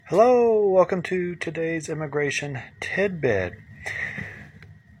Hello, welcome to today's immigration tidbit.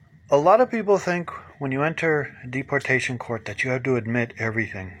 A lot of people think when you enter deportation court that you have to admit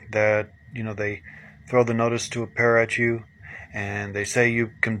everything, that, they throw the notice to appear at you and they say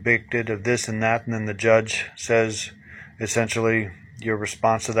you convicted of this and that, and then the judge says essentially your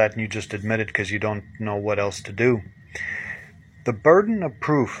response to that and you just admit it because you don't know what else to do. The burden of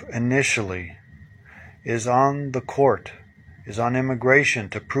proof initially is on the court, is on immigration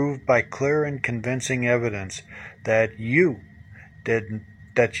to prove by clear and convincing evidence that you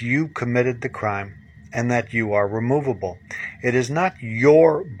committed the crime and that you are removable. It is not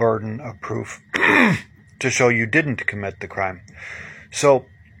your burden of proof to show you didn't commit the crime. So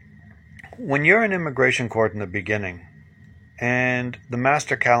when you're in immigration court in the beginning and the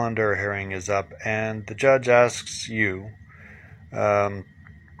master calendar hearing is up and the judge asks you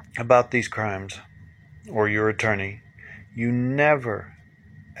about these crimes, or your attorney, you never,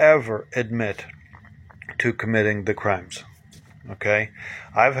 ever admit to committing the crimes. Okay?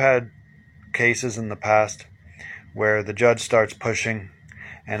 I've had cases in the past where the judge starts pushing,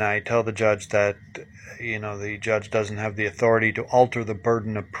 and I tell the judge that, the judge doesn't have the authority to alter the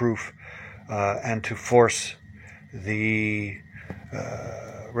burden of proof and to force the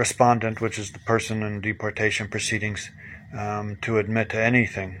respondent, which is the person in deportation proceedings, to admit to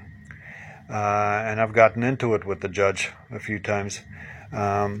anything. And I've gotten into it with the judge a few times.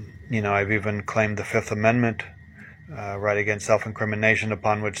 I've even claimed the Fifth Amendment, right against self-incrimination,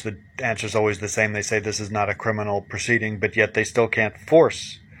 upon which the answer is always the same. They say this is not a criminal proceeding, but yet they still can't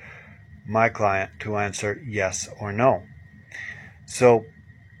force my client to answer yes or no. So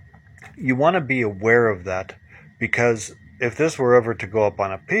you want to be aware of that, because if this were ever to go up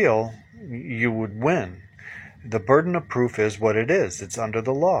on appeal, you would win. The burden of proof is what it is. It's under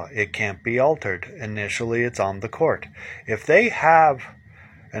the law. It can't be altered. Initially, it's on the court. If they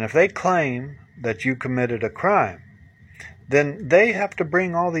claim that you committed a crime, then they have to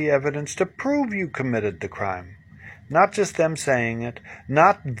bring all the evidence to prove you committed the crime. Not just them saying it,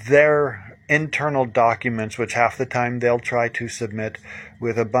 not their internal documents, which half the time they'll try to submit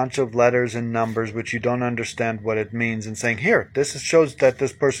with a bunch of letters and numbers which you don't understand what it means, and saying, here, shows that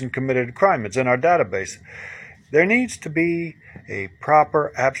this person committed a crime. It's in our database. There needs to be a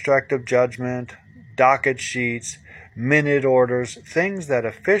proper abstract of judgment, docket sheets, minute orders, things that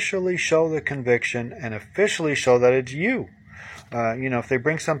officially show the conviction and officially show that it's you. If they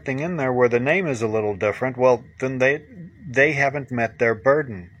bring something in there where the name is a little different, well, then they haven't met their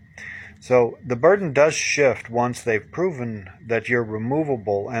burden. So the burden does shift once they've proven that you're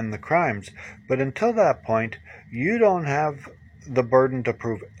removable and the crimes. But until that point, you don't have the burden to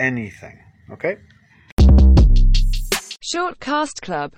prove anything. Okay? Short Cast Club